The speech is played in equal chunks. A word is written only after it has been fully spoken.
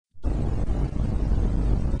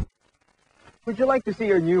Would you like to see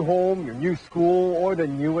your new home, your new school, or the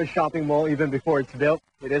newest shopping mall even before it's built?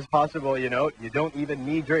 It is possible, you know. You don't even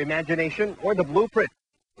need your imagination or the blueprint.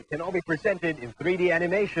 It can all be presented in 3D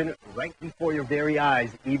animation right before your very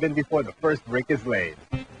eyes, even before the first brick is laid.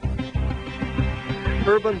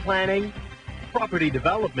 Urban planning, property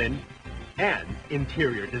development, and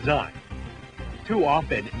interior design. Too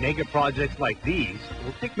often, mega projects like these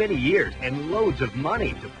will take many years and loads of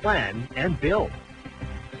money to plan and build.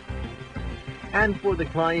 And for the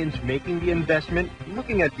clients making the investment,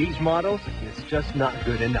 looking at these models is just not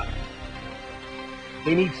good enough.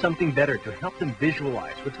 They need something better to help them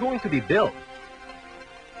visualize what's going to be built.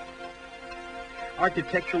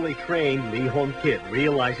 Architecturally trained Lee Hon Kit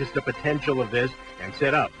realizes the potential of this and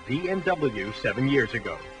set up VMW 7 years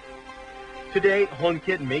ago. Today, Hon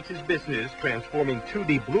Kit makes his business transforming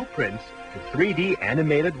 2D blueprints to 3D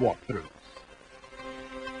animated walkthroughs.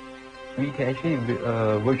 We can actually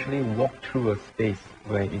virtually walk through a space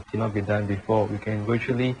where it cannot be done before. We can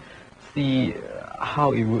virtually see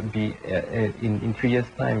how it would be in 3 years'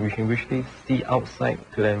 time. We can virtually see outside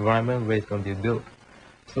to the environment where it's going to be built.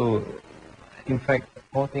 So, in fact,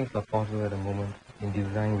 all things are possible at the moment in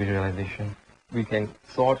design visualization. We can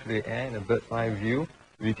soar through the air in a bird's eye view.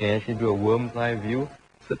 We can actually do a worm's eye view.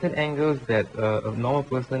 Certain angles that a normal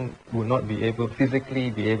person would not be able,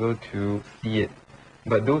 physically be able to see it.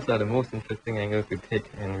 But those are the most interesting angles to take,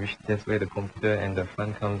 and that's where the computer and the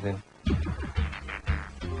fun comes in.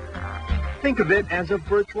 Think of it as a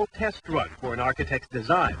virtual test run for an architect's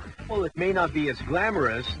design. While it may not be as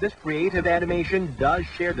glamorous, this creative animation does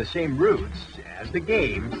share the same roots as the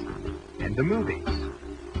games and the movies.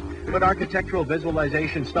 But architectural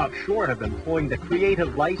visualization stops short of employing the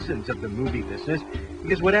creative license of the movie business,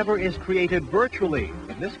 because whatever is created virtually,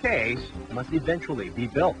 in this case, must eventually be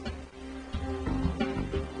built.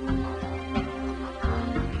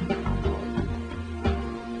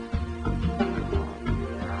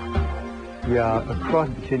 We are a cross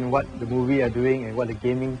between what the movie are doing and what the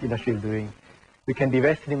gaming industry is doing. We can be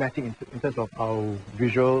very cinematic in terms of our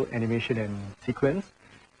visual animation and sequence.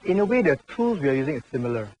 In a way, the tools we are using is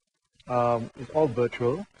similar. It's all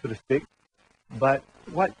virtual, so to speak. But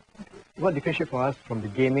what differentiates for us from the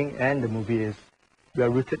gaming and the movie is we are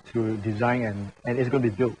rooted to design and it's going to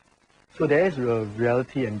be built. So there is a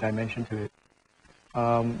reality and dimension to it.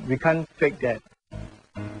 We can't fake that.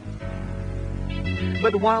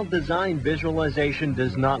 But while design visualization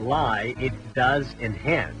does not lie, it does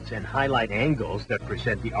enhance and highlight angles that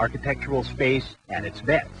present the architectural space at its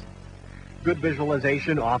best. Good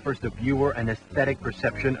visualization offers the viewer an aesthetic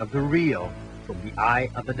perception of the real from the eye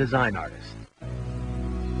of a design artist.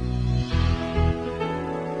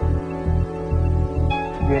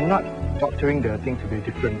 We're not doctoring the thing to be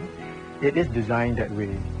different. It is designed that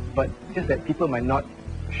way, but just that people might not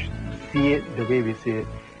see it the way we see it.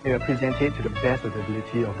 We present it to the best of the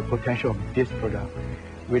ability of the potential of this product,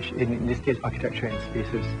 which in this case, architecture and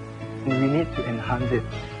spaces. And we need to enhance it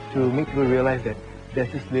to make people realize that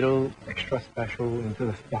there's this little extra special in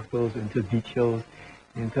terms of sparkles, in terms of details,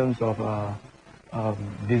 in terms of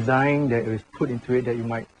design that is put into it that you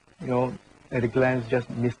might, at a glance just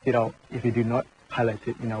missed it out if you do not highlight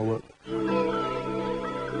it in our work.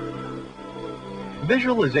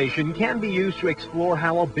 Visualization can be used to explore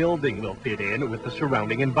how a building will fit in with the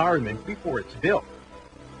surrounding environment before it's built.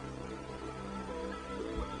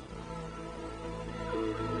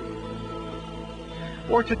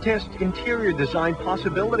 Or to test interior design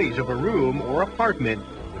possibilities of a room or apartment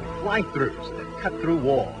with fly-throughs that cut through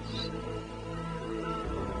walls.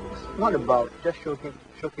 It's not about just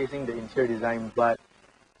showcasing the interior design, but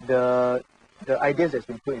the ideas that's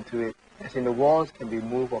been put into it, as in the walls can be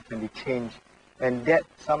moved or can be changed, and that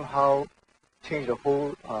somehow changed the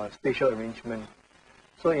whole spatial arrangement.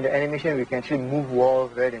 So in the animation, we can actually move walls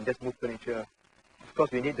rather than just move furniture. Of course,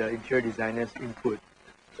 we need the interior designer's input.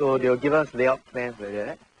 So they'll give us layout plans like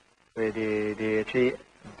that, where they actually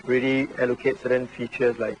really allocate certain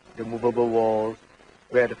features like the movable walls,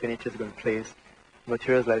 where the furniture is going to place,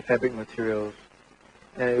 materials like fabric materials.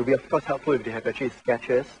 And it will be of course helpful if they have actually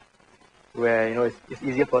sketches, where it's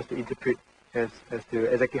easier for us to interpret as to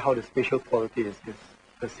exactly how the spatial quality is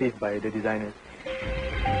perceived by the designers.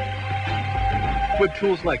 With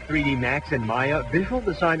tools like 3D Max and Maya, visual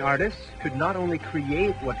design artists could not only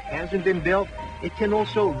create what hasn't been built, it can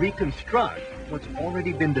also reconstruct what's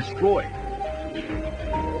already been destroyed.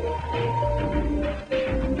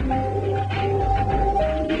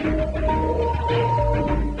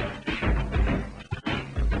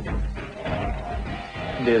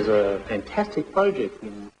 There's a fantastic project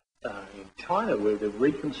in China where they're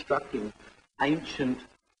reconstructing ancient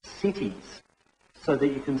cities. so that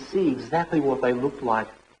you can see exactly what they looked like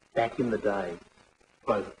back in the day,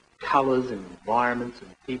 both colours and environments and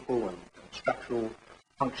people and structural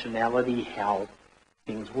functionality, how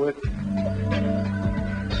things work.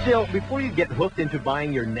 Still, before you get hooked into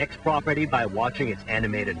buying your next property by watching its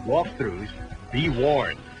animated walkthroughs, be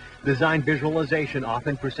warned. Design visualization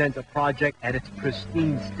often presents a project at its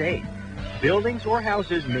pristine state. Buildings or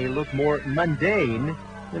houses may look more mundane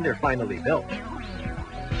when they're finally built.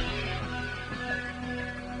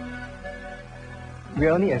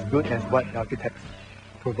 We're only as good as what the architects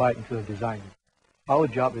provide into the design. Our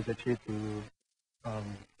job is actually to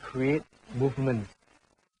create movements,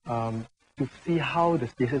 to see how the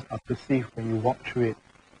spaces are perceived when you walk through it.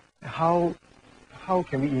 How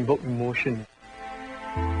can we evoke emotion?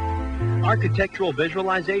 Architectural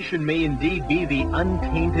visualization may indeed be the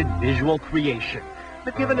untainted visual creation.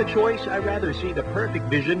 But given a choice, I'd rather see the perfect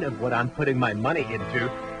vision of what I'm putting my money into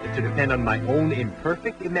than to depend on my own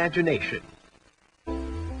imperfect imagination.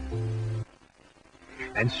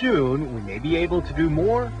 And soon, we may be able to do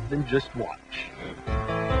more than just watch.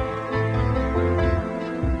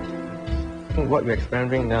 What we're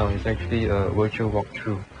experimenting now is actually a virtual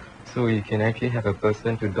walkthrough. So you can actually have a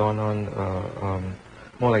person to don on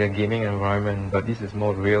more like a gaming environment, but this is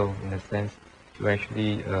more real in a sense, to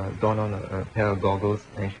actually don on a pair of goggles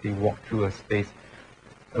and actually walk through a space,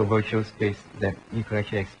 a virtual space that you can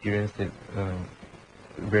actually experience it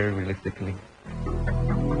very realistically.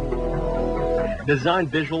 Design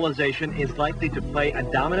visualization is likely to play a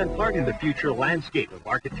dominant part in the future landscape of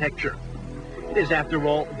architecture. It is, after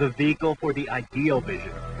all, the vehicle for the ideal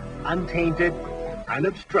vision, untainted,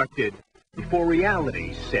 unobstructed, before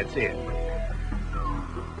reality sets in.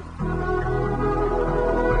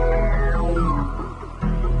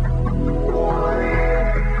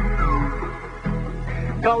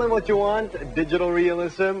 Call it what you want, digital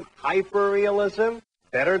realism, hyper-realism,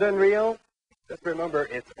 better than real. Just remember,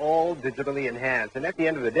 it's all digitally enhanced. And at the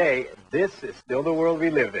end of the day, this is still the world we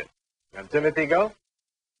live in. I'm Timothy Go.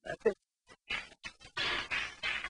 That's it.